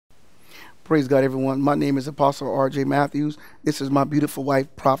Praise God, everyone. My name is Apostle R.J. Matthews. This is my beautiful wife,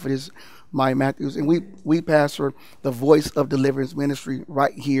 Prophetess Maya Matthews. And we pastor the Voice of Deliverance Ministry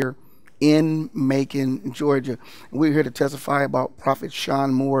right here in Macon, Georgia. And we're here to testify about Prophet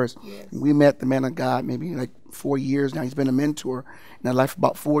Sean Morris. Yes. We met the man of God maybe like 4 years now. He's been a mentor in our life for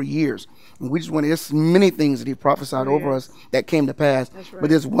about 4 years. And we just want to, there's many things that he prophesied over us that came to pass. That's right. But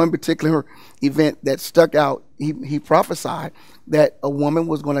there's one particular event that stuck out. He prophesied that a woman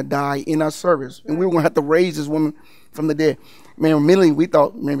was going to die in our service. And we were going to have to raise this woman from the dead. Man, immediately we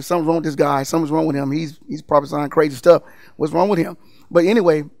thought, maybe something's wrong with this guy. Something's wrong with him. He's prophesying crazy stuff. What's wrong with him? But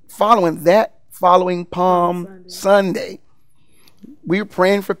anyway, following Palm Sunday, we were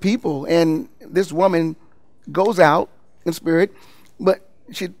praying for people. And this woman goes out in spirit, but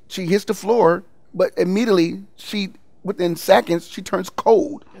she hits the floor, but immediately within seconds, she turns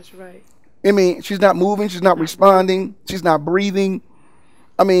cold. That's right. I mean, she's not moving, she's not responding, she's not breathing.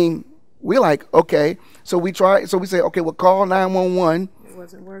 I mean, we're like, okay. So we say, okay, we'll call 911. It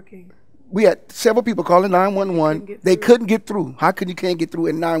wasn't working. We had several people calling 911. They couldn't get through. How could you can't get through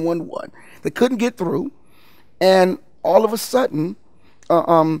at 911? They couldn't get through. And all of a sudden,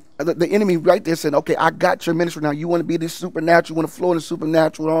 the enemy right there said, okay, I got your ministry now. You want to be this supernatural, you want to flow in the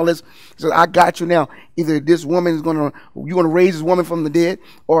supernatural and all this. He said, I got you now. Either this woman is you're going to raise this woman from the dead,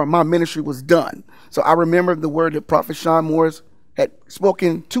 or my ministry was done. So I remember the word that Prophet Sean Morris had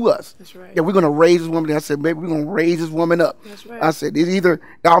spoken to us. That's right. Yeah, we're going to raise this woman. I said, baby, we're going to raise this woman up. That's right. I said, it's either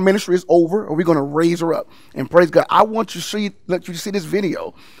our ministry is over or we're going to raise her up. And praise God. I want you to let you see this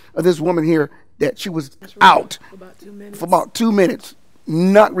video of this woman here that she was out for about 2 minutes.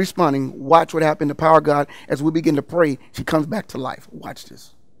 Not responding. Watch what happened. The power of God, as we begin to pray, she comes back to life. Watch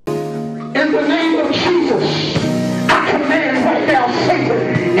this. In the name of Jesus, I command right now, Satan,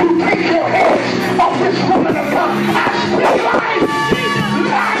 to take your hands off this woman of God. I speak life.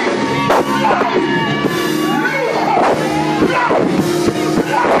 Life.